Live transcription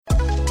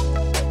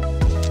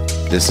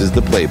This is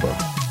the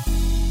playbook.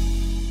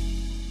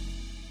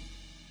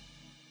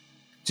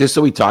 Just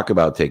so we talk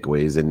about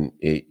takeaways, and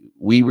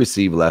we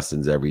receive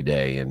lessons every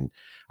day. And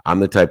I'm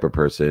the type of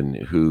person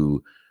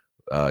who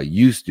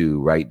used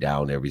to write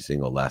down every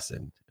single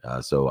lesson.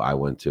 So I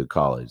went to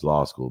college,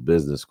 law school,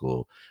 business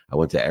school. I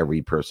went to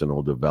every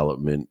personal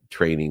development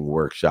training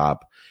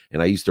workshop,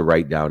 and I used to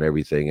write down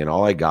everything. And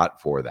all I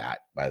got for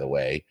that, by the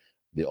way,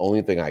 the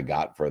only thing I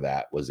got for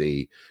that was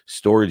a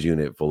storage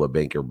unit full of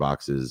banker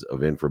boxes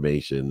of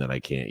information that I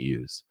can't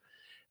use.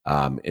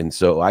 And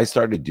so I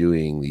started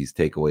doing these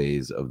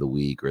takeaways of the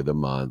week or the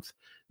month,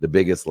 the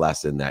biggest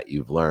lesson that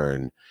you've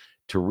learned,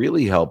 to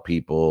really help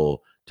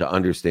people to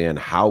understand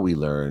how we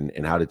learn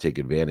and how to take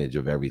advantage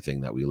of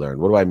everything that we learn.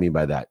 What do I mean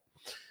by that?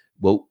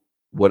 Well,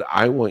 what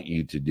I want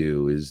you to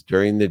do is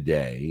during the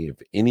day,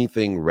 if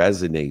anything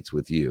resonates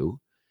with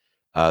you,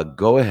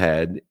 go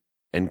ahead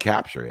and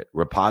capture it,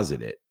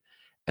 reposit it,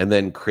 and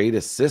then create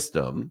a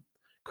system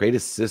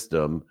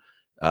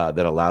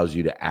that allows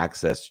you to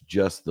access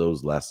just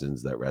those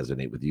lessons that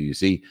resonate with you. You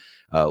see,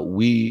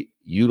 we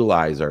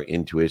utilize our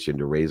intuition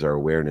to raise our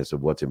awareness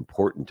of what's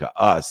important to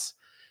us.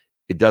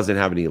 It doesn't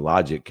have any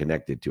logic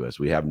connected to us.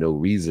 We have no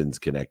reasons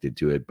connected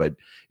to it. But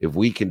if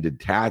we can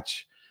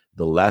detach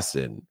the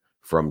lesson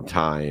from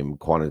time,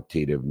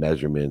 quantitative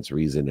measurements,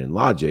 reason, and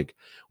logic,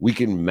 we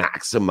can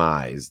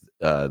maximize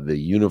the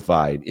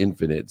unified,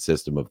 infinite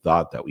system of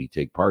thought that we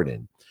take part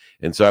in.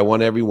 And so I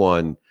want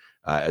everyone,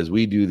 as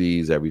we do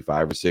these every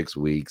 5 or 6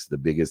 weeks, the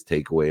biggest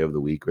takeaway of the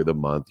week or the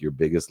month, your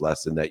biggest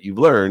lesson that you've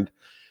learned,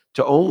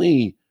 to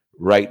only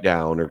write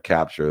down or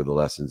capture the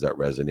lessons that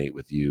resonate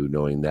with you,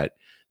 knowing that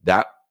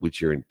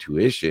which your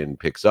intuition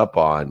picks up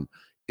on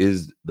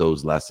is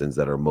those lessons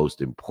that are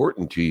most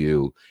important to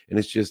you. And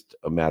it's just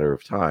a matter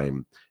of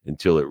time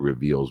until it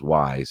reveals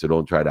why. So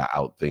don't try to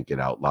outthink it,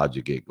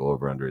 outlogic it, go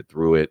over under it,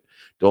 through it.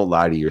 Don't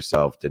lie to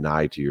yourself,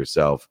 deny to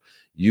yourself.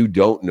 You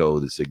don't know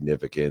the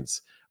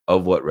significance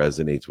of what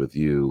resonates with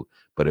you,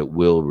 but it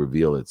will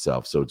reveal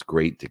itself. So it's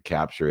great to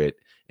capture it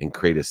and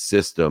create a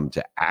system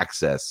to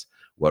access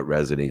what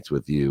resonates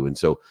with you. And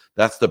so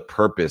that's the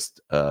purpose,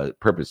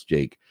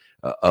 Jake,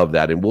 of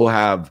that. And we'll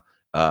have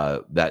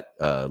that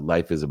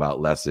Life is About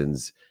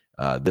Lessons.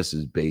 This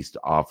is based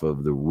off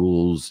of the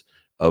rules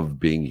of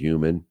being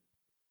human,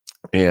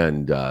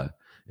 and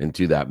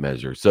to that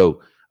measure.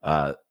 So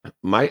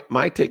my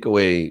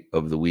takeaway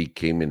of the week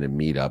came in a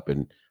meetup,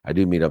 and I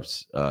do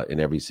meetups in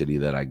every city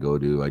that I go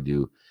to. I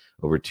do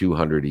over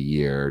 200 a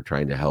year,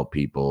 trying to help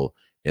people.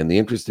 And the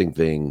interesting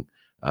thing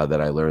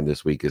that I learned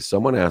this week is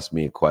someone asked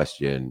me a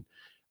question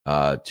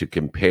to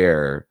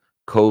compare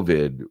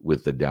COVID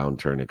with the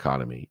downturn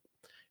economy.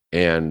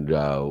 And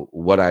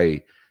what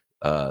I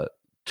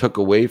took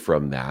away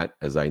from that,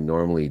 as I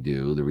normally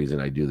do, the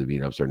reason I do the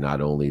meetups are not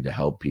only to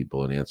help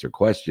people and answer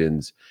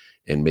questions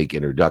and make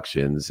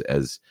introductions,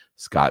 as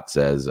Scott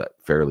says, a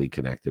fairly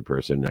connected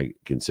person. I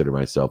consider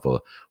myself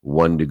a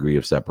 1 degree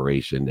of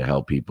separation to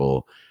help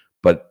people,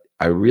 but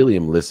I really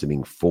am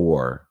listening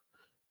for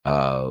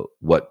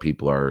what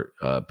people are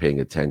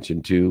paying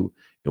attention to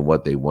and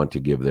what they want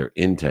to give their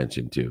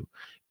intention to.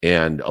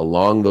 And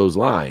along those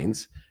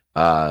lines,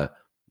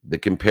 the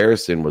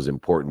comparison was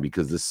important,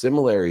 because the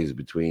similarities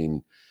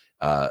between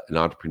an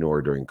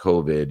entrepreneur during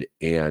COVID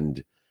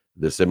and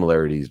the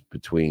similarities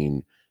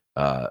between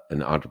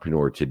an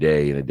entrepreneur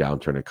today in a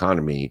downturn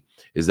economy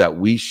is that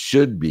we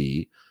should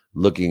be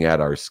looking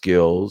at our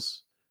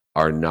skills,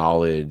 our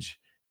knowledge,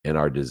 and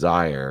our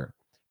desire,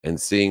 and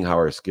seeing how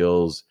our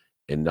skills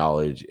and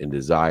knowledge and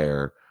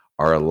desire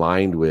are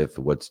aligned with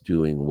what's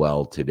doing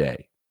well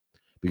today.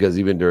 Because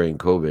even during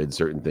COVID,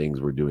 certain things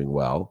were doing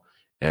well.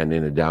 And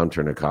in a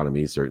downturn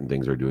economy, certain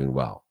things are doing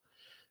well.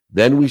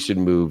 Then we should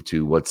move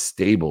to what's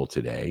stable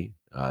today.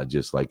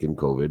 Just like in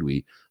COVID,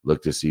 we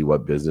look to see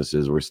what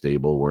businesses were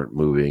stable, weren't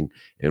moving,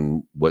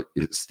 and what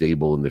is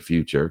stable in the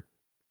future,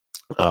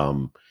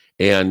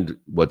 and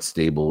what's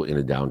stable in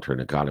a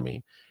downturn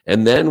economy.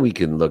 And then we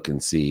can look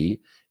and see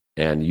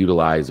and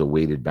utilize a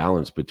weighted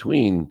balance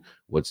between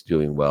what's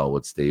doing well,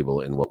 what's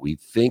stable, and what we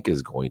think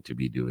is going to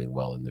be doing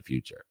well in the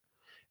future.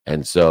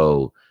 And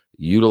so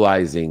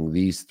utilizing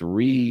these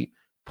 3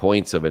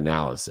 points of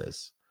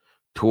analysis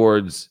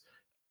towards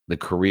the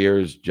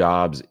careers,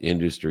 jobs,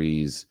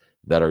 industries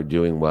that are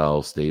doing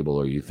well, stable,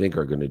 or you think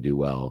are going to do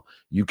well,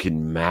 you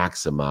can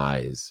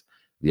maximize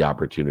the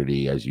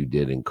opportunity as you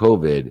did in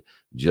COVID,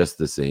 just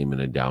the same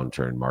in a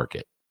downturn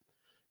market.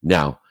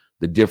 Now,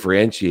 the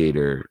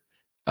differentiator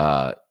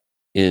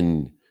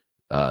in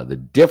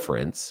the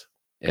difference,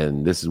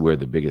 and this is where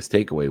the biggest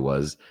takeaway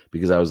was,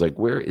 because I was like,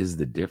 where is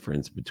the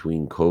difference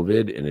between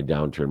COVID and a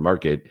downturn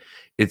market?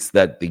 It's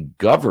that the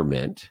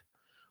government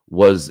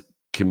was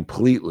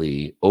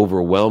completely,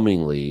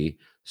 overwhelmingly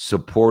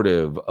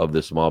supportive of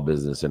the small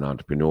business and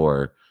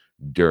entrepreneur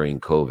during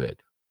COVID.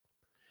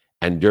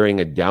 And during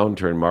a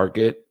downturn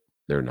market,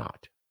 they're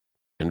not.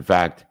 In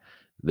fact,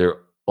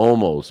 they're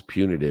almost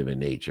punitive in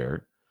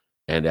nature.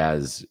 And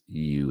as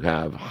you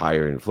have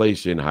higher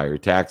inflation, higher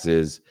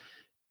taxes,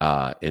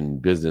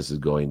 and business is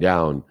going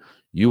down,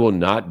 you will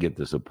not get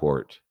the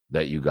support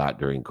that you got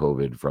during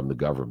COVID from the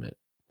government.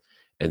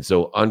 And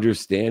so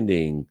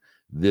understanding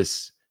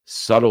this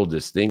subtle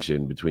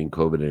distinction between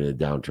COVID and a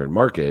downturn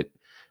market,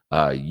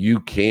 you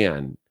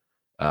can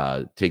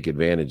take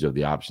advantage of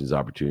the options,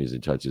 opportunities,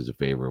 and touches of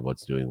favor of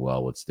what's doing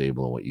well, what's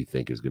stable, and what you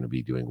think is going to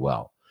be doing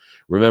well.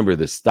 Remember,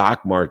 the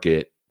stock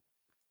market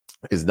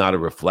is not a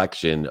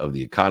reflection of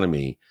the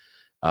economy.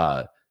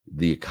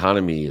 The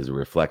economy is a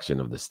reflection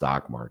of the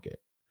stock market.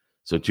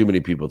 So too many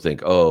people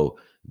think, oh,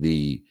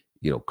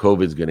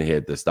 COVID's going to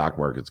hit, the stock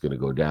market's going to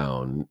go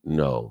down.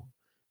 No,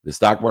 the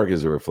stock market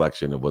is a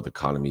reflection of what the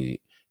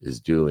economy is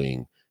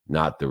doing,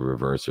 not the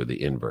reverse or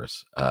the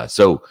inverse.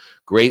 So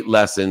great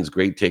lessons,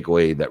 great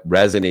takeaway that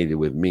resonated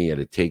with me at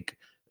a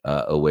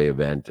takeaway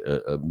event,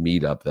 a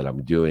meetup that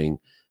I'm doing.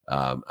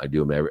 I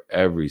do them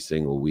every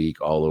single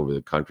week all over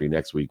the country.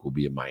 Next week we'll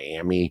be in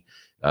Miami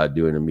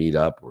doing a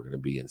meetup. We're going to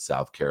be in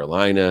South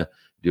Carolina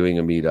doing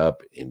a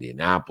meetup,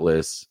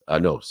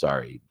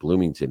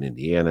 Bloomington,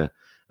 Indiana.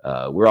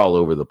 We're all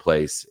over the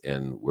place,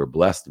 and we're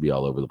blessed to be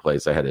all over the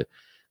place. I had an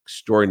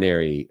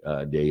extraordinary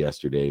day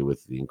yesterday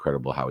with the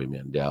incredible Howie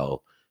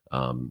Mandel,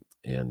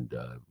 and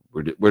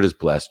we're just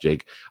blessed,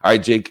 Jake. All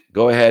right, Jake,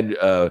 go ahead.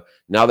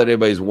 Now that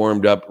everybody's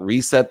warmed up,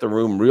 reset the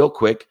room real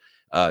quick.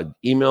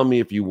 Email me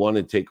if you want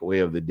to take away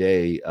of the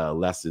day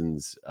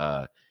lessons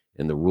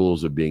and the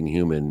rules of being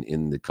human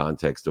in the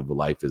context of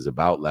Life is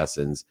About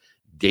Lessons.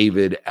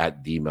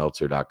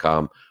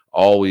 David@dmeltzer.com.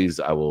 Always,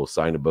 I will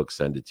sign a book,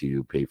 send it to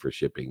you, pay for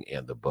shipping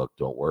and the book.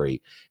 Don't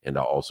worry. And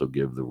I'll also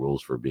give the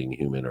rules for being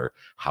human, or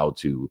how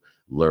to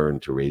learn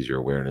to raise your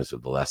awareness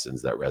of the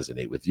lessons that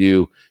resonate with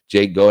you.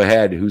 Jake, go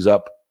ahead. Who's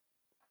up?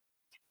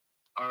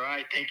 All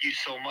right. Thank you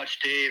so much,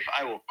 Dave.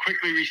 I will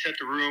quickly reset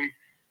the room.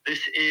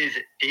 This is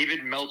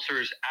David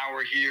Meltzer's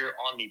hour here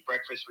on the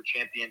Breakfast with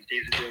Champions.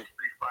 Dave's doing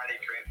free Friday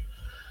training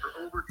for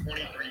over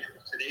 23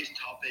 years. Today's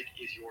topic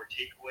is your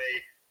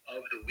takeaway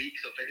of the week.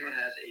 So if anyone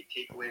has a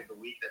takeaway of the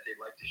week that they'd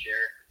like to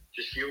share,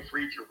 just feel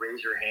free to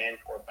raise your hand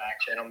or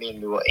back channel me, and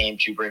we will aim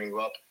to bring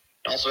you up.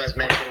 Also, as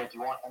mentioned, if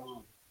you want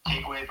any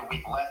takeaway of the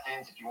week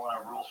lessons, if you want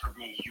a rules for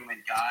being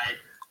human guide,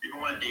 if you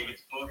want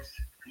David's books,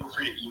 feel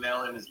free to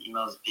email him. His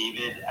email is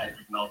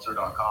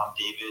david@dmeltzer.com,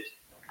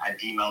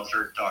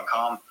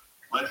 david@dmeltzer.com.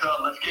 Let's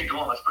get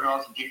going. Let's bring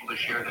on some people to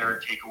share their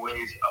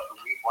takeaways of the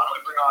week. Why don't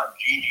we bring on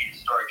Gigi to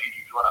start? Gigi,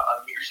 if you want to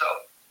unmute yourself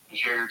and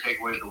share your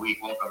takeaways of the week,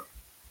 welcome.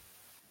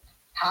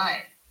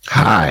 Hi.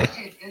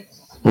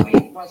 This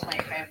week was my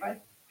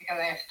favorite because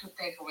I have two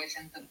takeaways,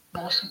 and the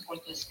most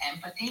important is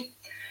empathy.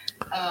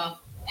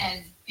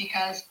 And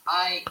because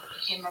I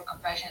became more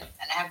compassionate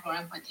and have more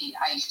empathy,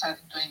 I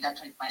started doing that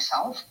with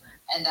myself,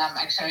 and I'm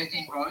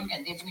accelerating growing.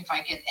 And even if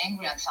I get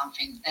angry at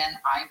something, then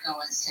I go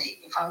and say,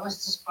 if I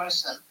was this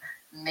person,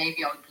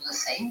 maybe I would do the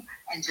same,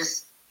 and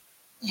just,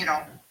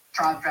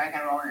 drop, drag,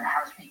 and roll, and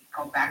help me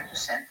go back to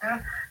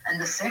center.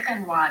 And the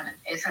second one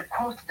is a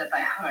quote that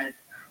I heard,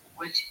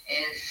 which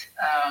is,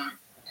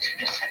 just give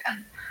me a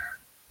second.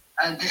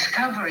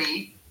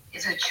 Discovery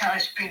is a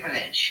child's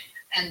privilege.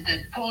 And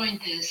the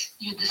point is,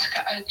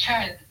 a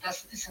child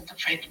isn't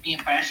afraid to be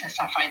embarrassed and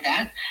stuff like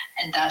that.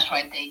 And that's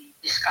why they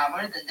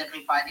discovered that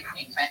everybody who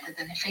invented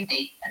anything,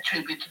 they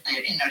attribute to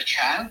their inner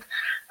child.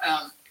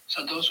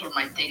 So those were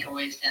my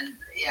takeaways. And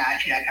yeah, I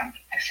feel like I'm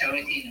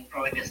accelerating and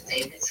growing, as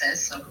David says.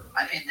 So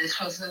I think this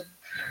was a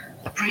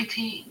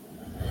pretty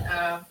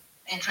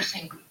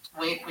interesting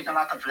week with a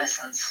lot of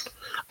lessons.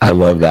 I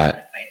love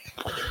that.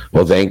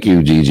 Well, thank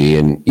you, Gigi.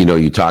 And,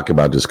 you talk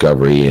about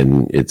discovery,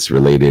 and it's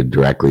related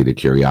directly to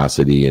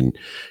curiosity. And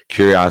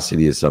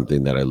curiosity is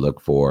something that I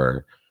look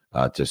for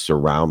to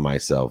surround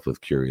myself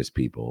with curious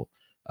people.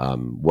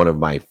 One of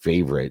my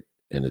favorite,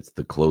 and it's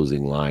the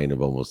closing line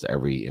of almost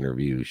every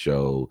interview,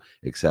 show,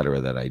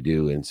 etc., that I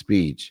do in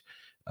speech,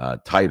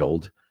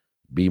 titled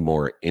 "Be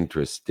More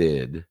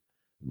Interested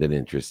Than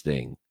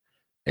Interesting."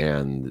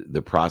 And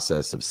the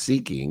process of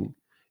seeking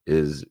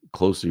is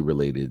closely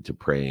related to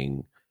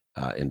praying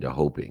and to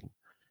hoping.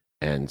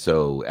 And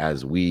so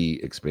as we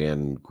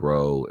expand,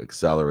 grow,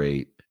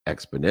 accelerate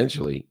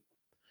exponentially,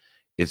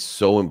 it's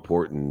so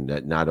important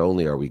that not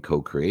only are we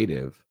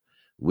co-creative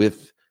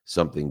with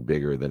something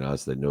bigger than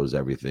us that knows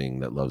everything,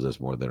 that loves us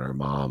more than our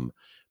mom,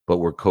 but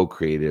we're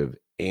co-creative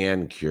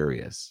and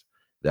curious,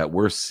 that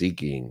we're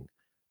seeking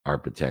our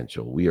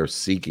potential. We are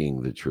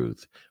seeking the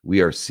truth.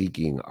 We are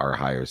seeking our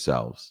higher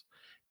selves.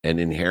 And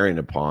inherent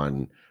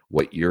upon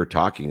what you're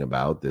talking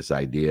about, this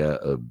idea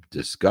of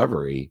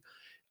discovery,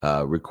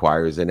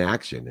 requires an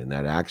action. And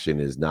that action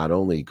is not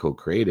only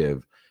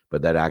co-creative,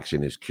 but that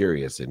action is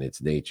curious in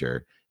its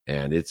nature.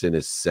 And it's an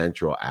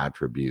essential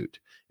attribute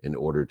in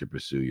order to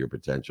pursue your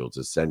potential. It's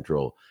a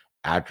central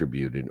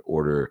attribute in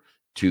order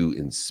to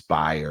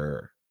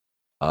inspire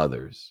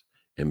others,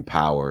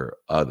 empower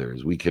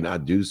others. We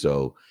cannot do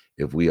so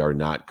if we are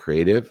not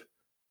creative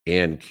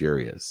and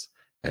curious.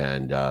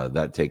 And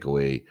that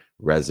takeaway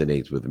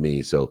resonates with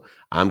me. So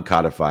I'm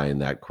codifying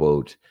that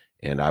quote,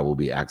 and I will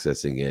be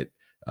accessing it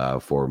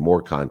for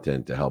more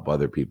content to help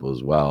other people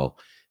as well.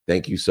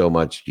 Thank you so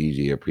much,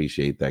 Gigi.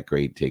 Appreciate that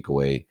great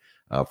takeaway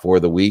for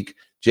the week.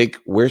 Jake,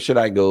 where should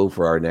I go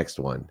for our next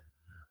one?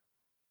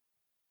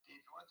 If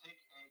you want to take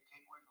a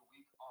takeaway of the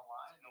week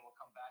online, and then we'll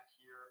come back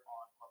here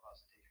on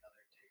Clubhouse and take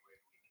another takeaway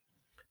of the week.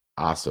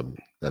 Awesome.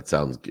 That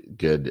sounds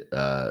good.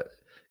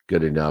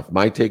 Good enough.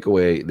 My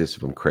takeaway, this is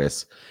from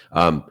Chris.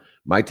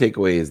 My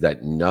takeaway is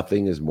that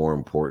nothing is more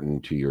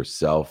important to your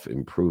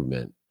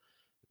self-improvement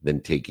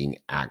than taking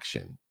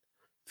action.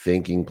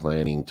 Thinking,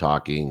 planning,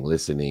 talking,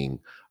 listening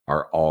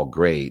are all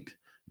great,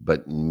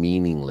 but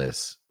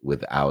meaningless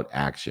without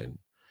action.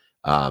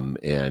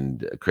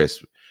 And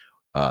Chris,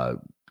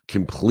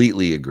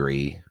 completely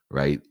agree,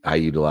 right? I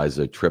utilize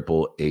a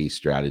AAA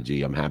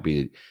strategy. I'm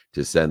happy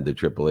to send the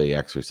AAA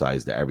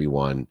exercise to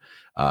everyone.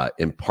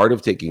 And part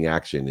of taking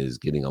action is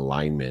getting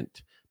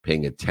alignment,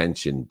 paying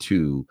attention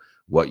to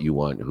what you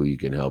want, who you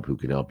can help, who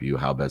can help you,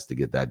 how best to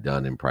get that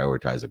done, and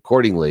prioritize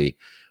accordingly.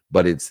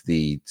 But it's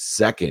the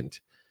second,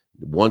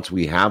 once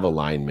we have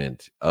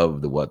alignment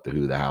of the what, the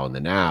who, the how, and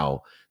the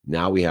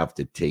now we have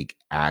to take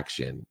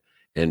action.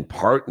 And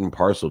part and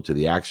parcel to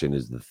the action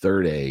is the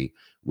third A,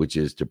 which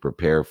is to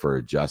prepare for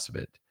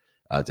adjustment,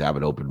 to have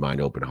an open mind,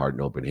 open heart,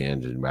 and open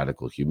hands, and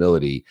radical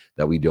humility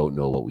that we don't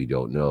know what we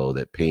don't know,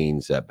 that pain,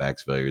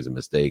 setbacks, failures, and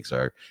mistakes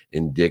are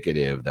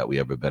indicative that we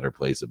have a better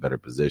place, a better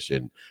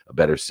position, a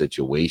better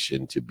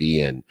situation to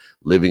be in,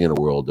 living in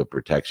a world of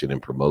protection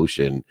and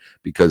promotion,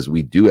 because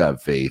we do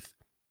have faith.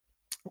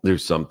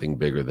 There's something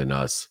bigger than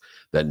us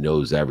that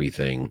knows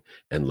everything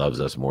and loves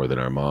us more than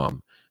our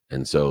mom.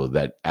 And so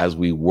that as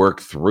we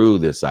work through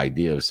this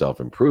idea of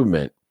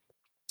self-improvement,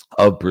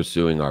 of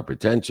pursuing our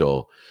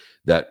potential,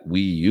 that we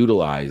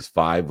utilize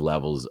 5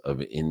 levels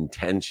of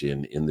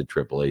intention in the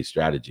AAA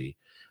strategy.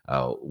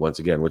 Once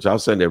again, which I'll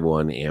send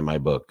everyone and my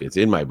book. It's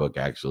in my book,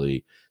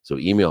 actually. So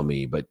email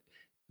me. But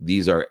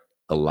these are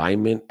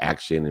alignment,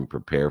 action, and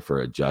prepare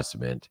for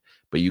adjustment.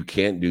 But you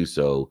can't do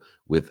so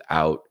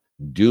without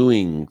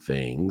doing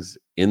things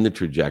in the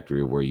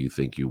trajectory of where you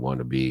think you want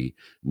to be,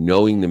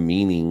 knowing the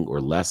meaning or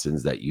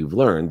lessons that you've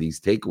learned, these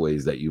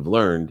takeaways that you've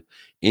learned,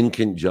 in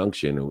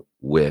conjunction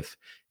with,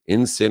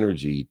 in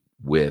synergy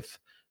with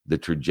the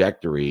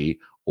trajectory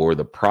or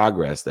the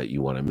progress that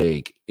you want to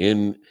make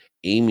in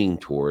aiming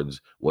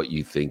towards what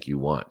you think you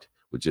want,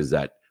 which is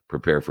that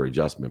prepare for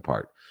adjustment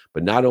part.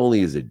 But not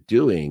only is it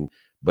doing,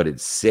 but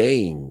it's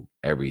saying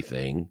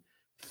everything,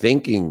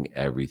 thinking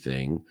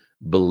everything,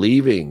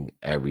 believing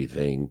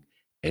everything,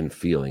 and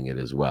feeling it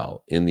as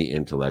well. In the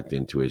intellect,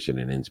 intuition,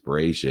 and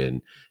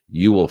inspiration,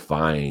 you will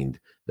find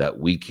that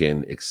we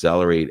can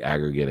accelerate,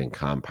 aggregate, and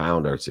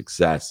compound our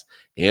success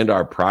and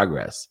our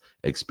progress,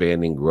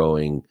 expanding,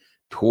 growing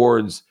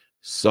towards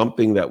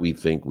something that we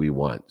think we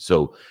want.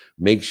 So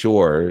make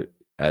sure,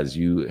 as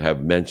you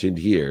have mentioned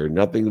here,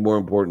 nothing's more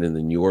important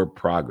than your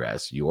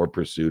progress, your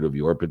pursuit of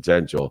your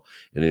potential.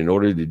 And in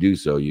order to do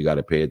so, you got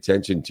to pay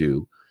attention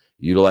to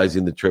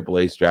utilizing the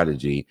AAA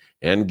strategy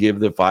and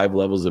give the 5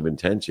 levels of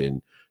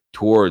intention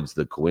towards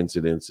the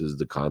coincidences,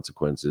 the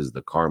consequences,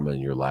 the karma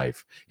in your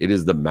life. It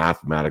is the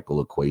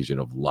mathematical equation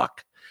of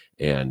luck.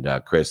 And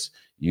Chris,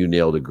 you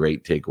nailed a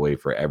great takeaway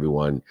for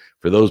everyone.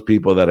 For those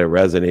people that it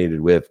resonated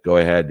with, go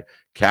ahead,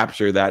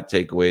 capture that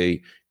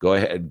takeaway. Go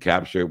ahead and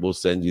capture it. We'll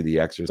send you the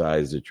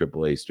exercise, the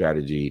AAA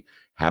strategy.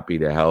 Happy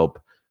to help.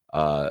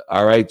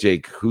 All right,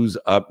 Jake, who's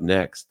up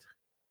next?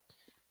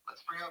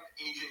 Let's bring up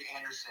AJ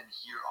Anderson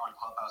here on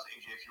Clubhouse.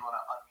 AJ, if you want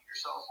to unmute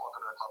yourself,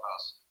 welcome to the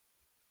Clubhouse.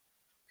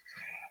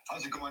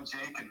 How's it going,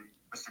 Jake and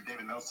Mr.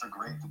 David Meltzer?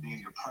 Great to be in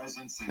your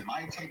presence. And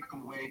my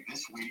takeaway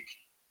this week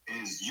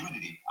is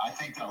unity. I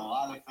think that a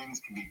lot of things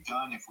can be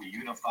done if we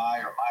unify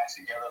our minds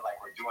together like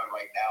we're doing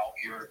right now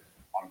here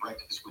on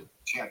Breakfast with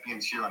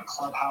Champions here on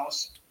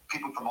Clubhouse.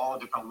 People from all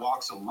different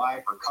walks of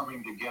life are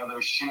coming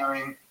together,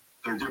 sharing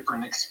their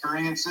different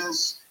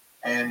experiences.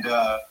 And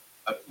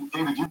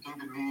David, you gave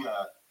me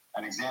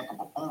an example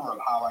before of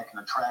how I can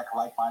attract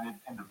like-minded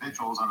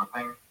individuals on a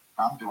thing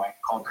I'm doing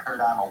called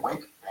Paradigm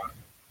Awakening,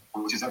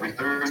 which is every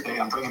Thursday.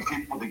 I'm bringing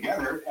people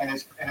together, and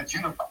it's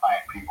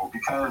unifying people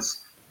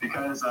because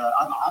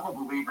I'm a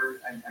believer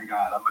in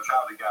God. I'm a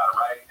child of God,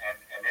 right?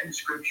 And in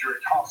Scripture, it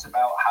talks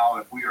about how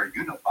if we are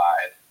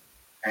unified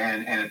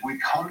and if we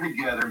come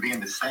together and be in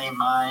the same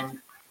mind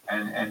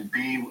and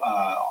be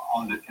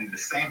in the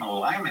same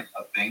alignment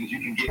of things, you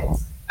can get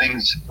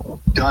things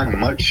done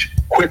much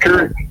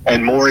quicker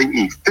and more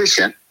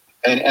efficient.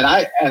 And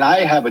I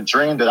have a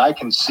dream that I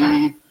can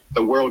see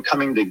the world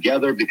coming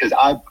together, because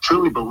I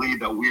truly believe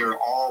that we are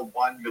all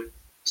one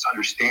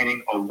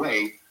misunderstanding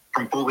away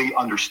from fully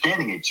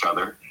understanding each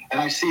other. And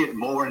I see it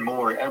more and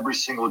more every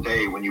single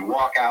day when you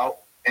walk out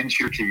into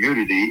your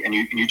community and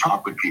you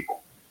talk with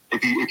people.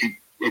 If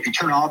you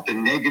turn off the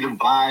negative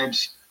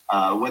vibes,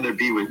 whether it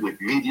be with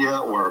media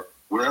or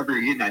wherever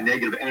you're getting that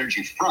negative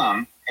energy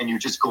from, and you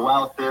just go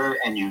out there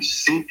and you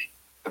seek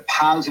the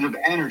positive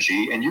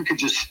energy, and you could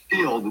just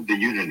feel the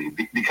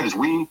unity, because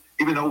we,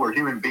 even though we're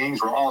human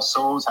beings, we're all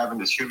souls having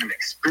this human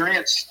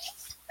experience.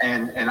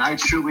 And I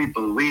truly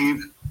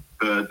believe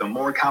the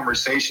more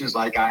conversations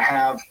like I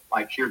have,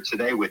 like here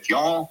today with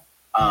y'all,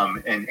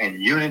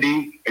 and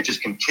unity, it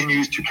just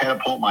continues to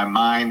catapult my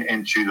mind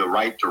into the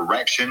right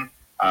direction.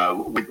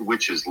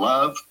 which is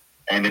love.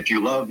 And if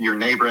you love your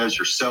neighbor as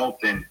yourself,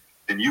 then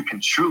you can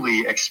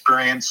truly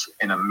experience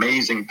an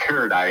amazing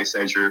paradise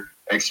as you're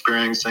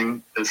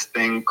experiencing this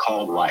thing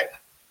called life.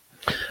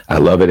 I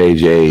love it,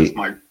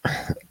 AJ.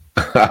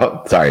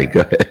 Oh, sorry,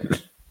 go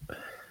ahead.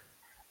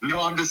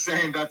 No, I'm just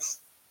saying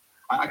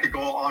I could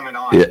go on and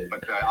on, yeah.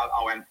 But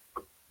I'll end.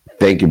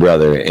 Thank you,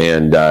 brother.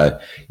 And, I'm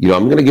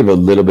going to give a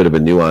little bit of a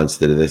nuance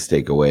to this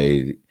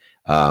takeaway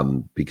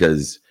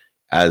because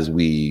as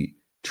we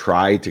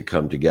try to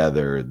come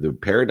together, the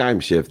paradigm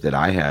shift that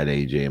I had,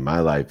 AJ, in my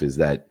life is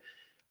that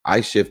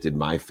I shifted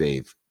my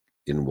faith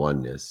in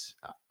oneness.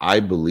 I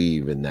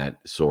believe in that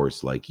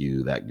source like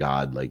you, that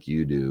God like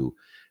you do,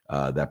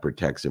 that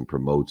protects and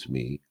promotes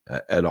me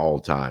at all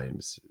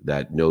times,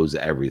 that knows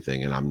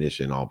everything, an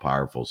omniscient,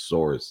 all-powerful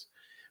source,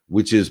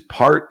 which is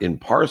part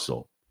and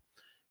parcel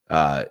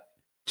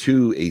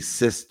to a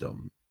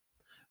system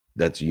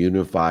that's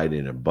unified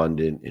and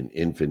abundant and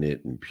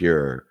infinite and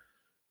pure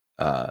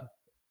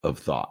of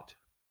thought,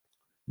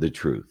 the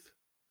truth.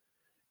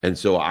 And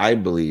so I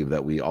believe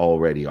that we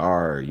already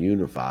are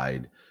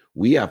unified.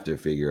 We have to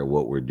figure out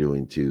what we're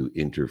doing to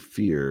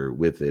interfere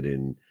with it.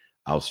 And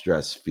I'll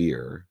stress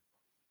fear,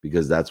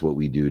 because that's what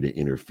we do to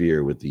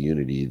interfere with the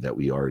unity that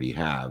we already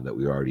have, that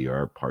we already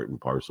are part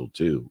and parcel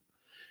to.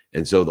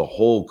 And so the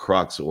whole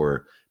crux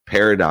or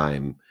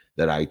paradigm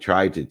that I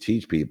try to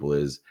teach people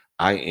is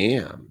I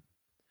am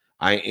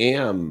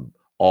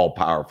all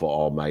powerful,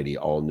 almighty,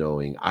 all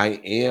knowing. I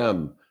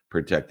am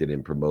protected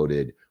and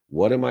promoted.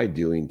 What am I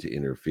doing to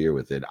interfere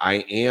with it?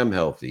 I am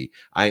healthy.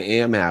 I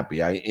am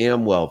happy. I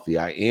am wealthy.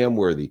 I am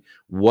worthy.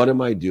 What am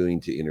I doing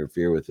to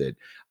interfere with it?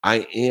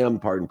 I am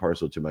part and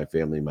parcel to my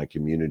family, my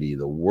community,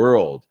 the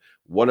world.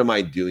 What am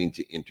I doing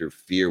to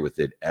interfere with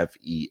it?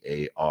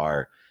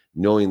 FEAR.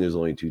 Knowing there's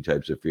only two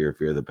types of fear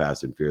of the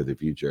past and fear of the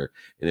future.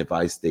 And if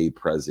I stay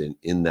present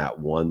in that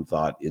one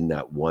thought, in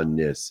that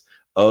oneness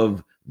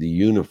of the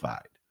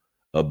unified,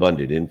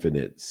 abundant,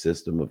 infinite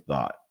system of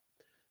thought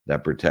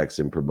that protects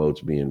and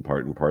promotes me in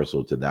part and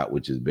parcel to that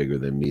which is bigger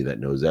than me, that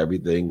knows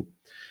everything,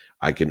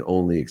 I can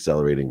only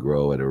accelerate and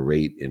grow at a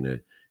rate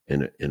in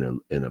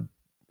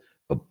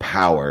a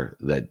power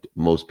that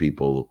most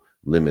people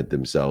limit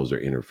themselves or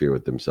interfere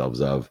with themselves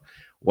of.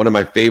 One of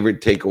my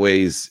favorite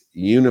takeaways,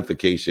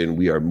 unification.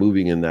 We are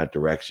moving in that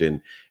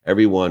direction.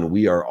 Everyone,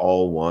 we are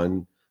all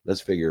one.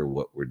 Let's figure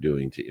what we're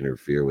doing to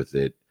interfere with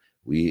it.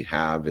 We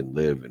have and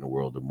live in a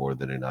world of more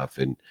than enough.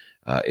 And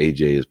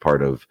AJ is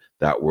part of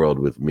that world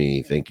with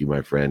me. Thank you,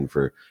 my friend,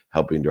 for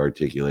helping to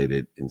articulate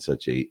it in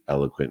such a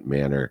eloquent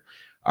manner.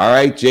 All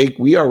right, Jake,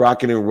 we are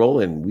rocking and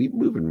rolling. We're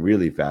moving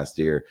really fast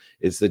here.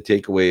 It's the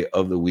takeaway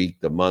of the week,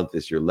 the month.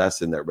 It's your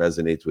lesson that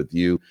resonates with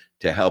you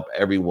to help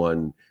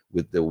everyone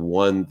with the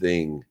one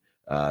thing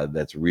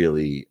that's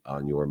really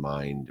on your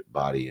mind,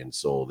 body, and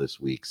soul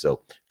this week.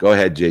 So go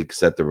ahead, Jake,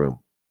 set the room.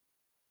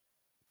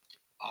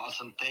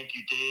 Awesome. Thank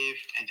you, Dave.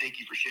 And thank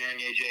you for sharing,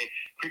 AJ.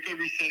 Quickly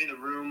resetting the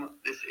room.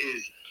 This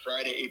is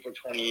Friday, April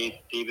 28th,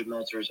 David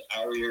Meltzer's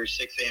Hour here,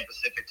 6 a.m.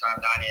 Pacific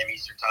time, 9 a.m.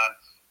 Eastern time.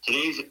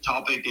 Today's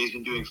topic, Dave's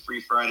been doing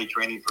Free Friday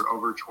training for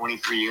over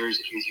 23 years,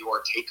 is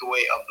your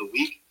takeaway of the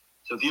week.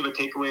 So if you have a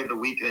takeaway of the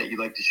week that you'd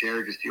like to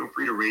share, just feel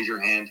free to raise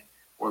your hand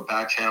or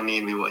back channel me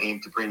and we will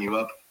aim to bring you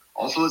up.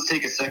 Also, let's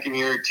take a second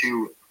here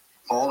to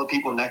follow the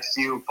people next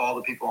to you, follow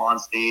the people on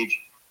stage,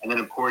 and then,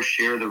 of course,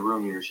 share the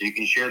room here. So you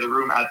can share the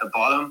room at the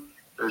bottom.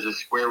 There's a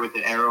square with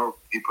an arrow.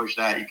 If you push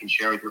that, you can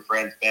share with your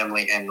friends,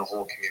 family, and the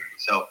whole community.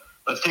 So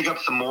let's take up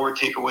some more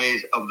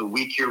takeaways of the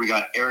week here. We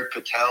got Eric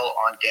Patel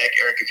on deck.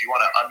 Eric, if you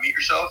want to unmute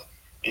yourself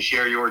and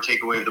share your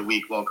takeaway of the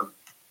week, welcome.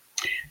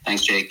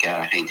 Thanks, Jake.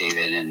 Hey,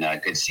 David, and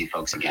good to see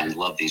folks again.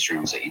 Love these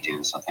rooms that you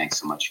do, so thanks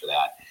so much for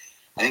that.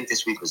 I think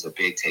this week was a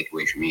big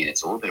takeaway for me.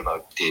 It's a little bit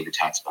about David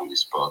talks about in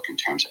this book in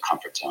terms of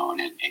comfort zone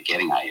and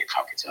getting out of your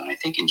comfort zone. I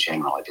think in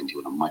general, I've been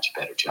doing a much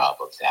better job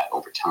of that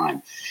over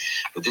time.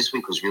 But this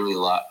week was really a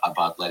lot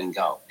about letting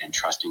go and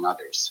trusting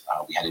others.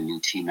 We had a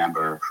new team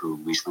member who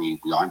recently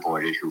we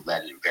onboarded who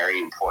led a very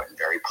important,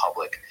 very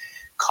public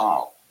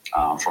call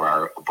for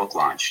our book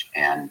launch.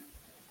 And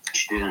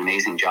she did an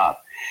amazing job.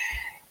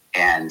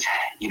 And,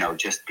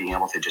 just being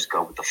able to just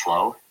go with the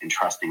flow and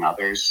trusting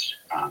others,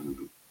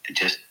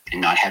 just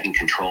not having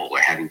control or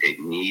having the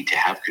need to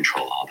have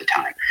control all the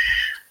time.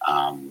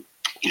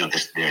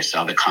 There's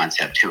other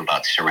concept too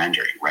about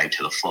surrendering, right,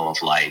 to the flow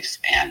of life.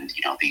 And,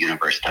 the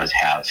universe does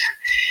have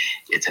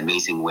its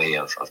amazing way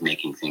of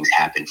making things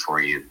happen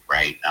for you,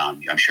 right?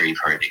 I'm sure you've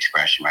heard the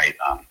expression, right?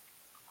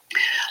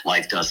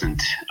 Life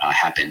doesn't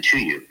happen to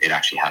you. It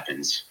actually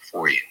happens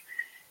for you.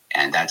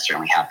 And that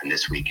certainly happened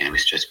this week. And it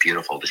was just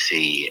beautiful to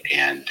see.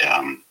 And,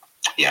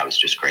 it was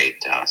just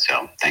great.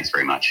 So thanks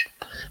very much.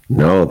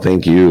 No,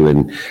 thank you.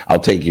 And I'll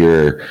take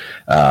your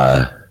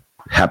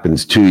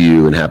happens to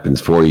you and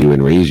happens for you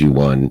and raise you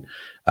one.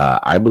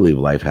 I believe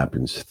life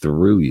happens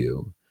through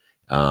you.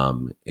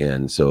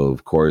 And so,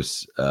 of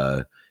course,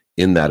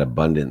 in that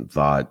abundant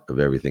thought of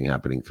everything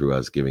happening through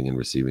us, giving and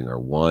receiving are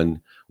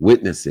one.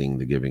 Witnessing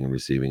the giving and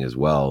receiving as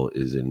well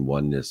is in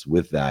oneness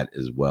with that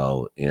as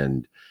well.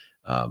 And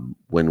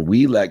When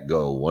we let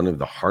go, one of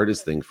the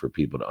hardest things for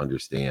people to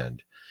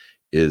understand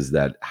is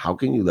that how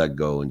can you let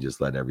go and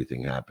just let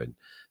everything happen?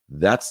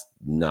 That's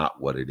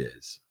not what it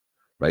is,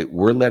 right?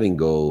 We're letting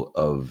go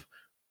of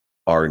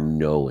our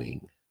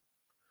knowing.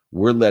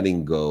 We're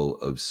letting go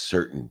of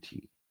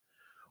certainty.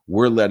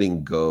 We're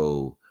letting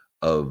go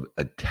of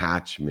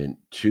attachment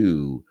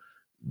to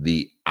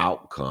the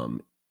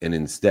outcome. And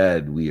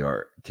instead, we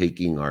are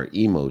taking our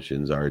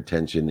emotions, our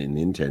attention and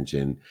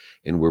intention,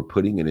 and we're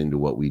putting it into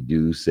what we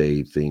do,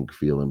 say, think,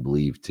 feel, and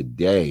believe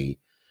today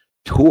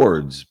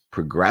towards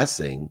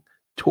progressing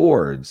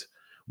towards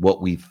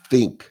what we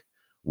think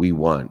we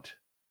want,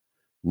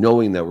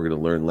 knowing that we're going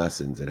to learn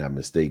lessons and have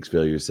mistakes,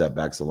 failures,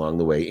 setbacks along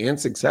the way, and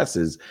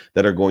successes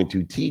that are going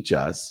to teach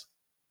us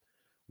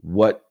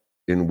what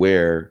and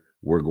where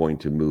we're going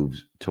to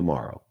move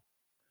tomorrow.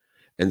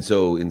 And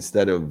so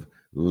instead of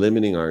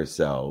limiting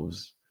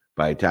ourselves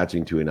by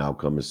attaching to an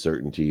outcome, a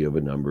certainty of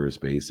a number, a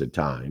space, a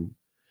time,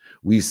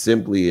 we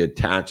simply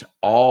attach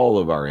all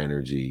of our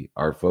energy,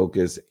 our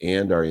focus,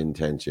 and our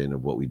intention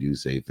of what we do,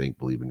 say, think,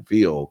 believe, and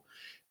feel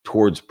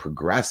towards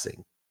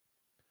progressing,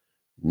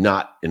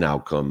 not an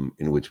outcome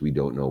in which we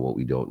don't know what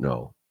we don't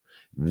know.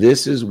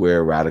 This is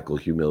where radical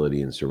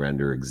humility and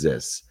surrender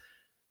exists.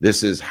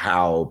 This is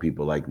how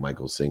people like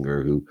Michael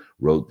Singer, who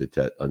wrote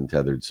The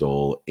Untethered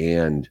Soul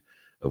and,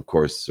 of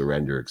course,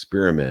 Surrender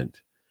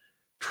Experiment,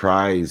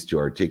 tries to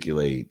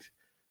articulate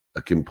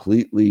a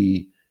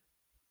completely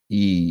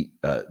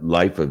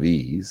life of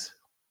ease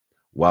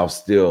while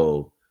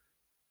still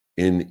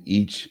in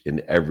each and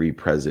every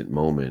present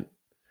moment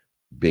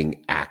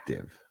being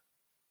active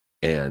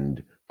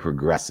and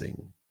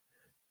progressing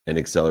and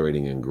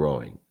accelerating and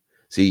growing.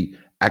 See,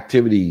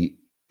 activity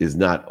is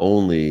not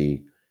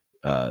only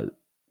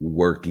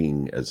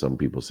working, as some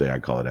people say, I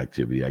call it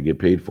activity I get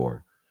paid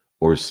for,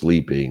 or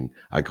sleeping,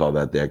 I call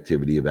that the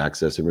activity of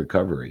access and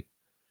recovery,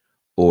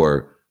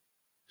 or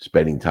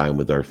spending time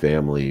with our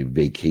family,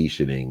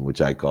 vacationing,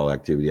 which I call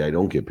activity I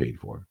don't get paid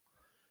for.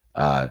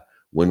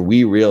 When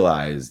we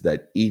realize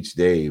that each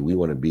day we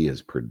want to be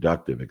as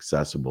productive,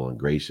 accessible, and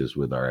gracious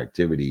with our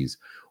activities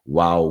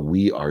while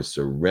we are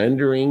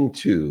surrendering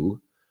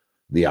to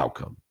the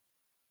outcome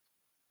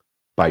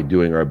by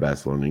doing our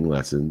best, learning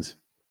lessons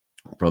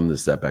from the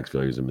setbacks,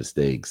 failures, and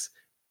mistakes,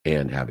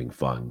 and having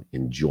fun,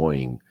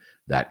 enjoying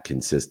that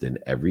consistent,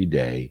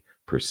 everyday,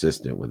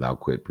 persistent,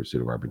 without quit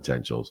pursuit of our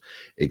potentials.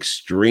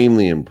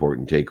 Extremely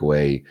important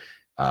takeaway.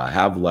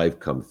 Have life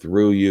come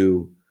through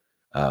you.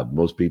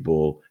 Most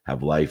people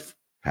have life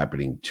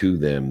happening to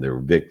them. They're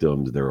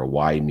victims. They're a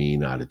why me,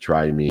 not a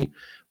try me.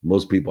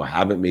 Most people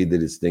haven't made the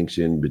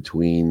distinction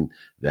between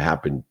the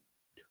happen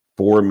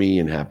for me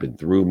and happen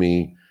through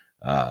me.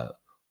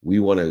 We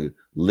want to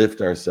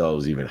lift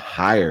ourselves even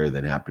higher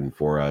than happen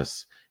for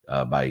us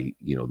by,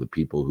 the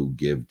people who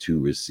give to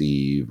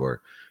receive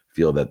or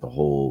feel that the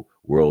whole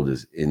world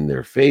is in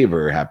their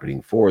favor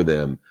happening for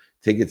them.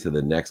 Take it to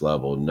the next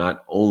level.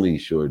 Not only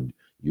should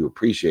you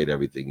appreciate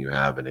everything you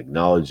have and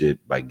acknowledge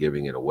it by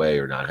giving it away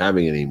or not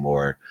having any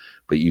more,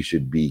 but you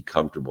should be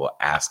comfortable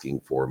asking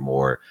for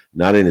more,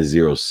 not in a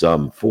zero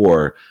sum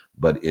for,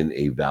 but in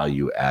a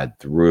value add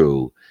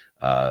through.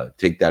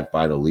 Take that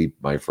final leap,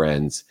 my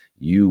friends.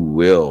 You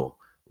will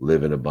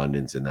live in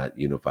abundance in that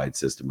unified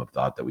system of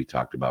thought that we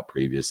talked about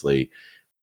previously.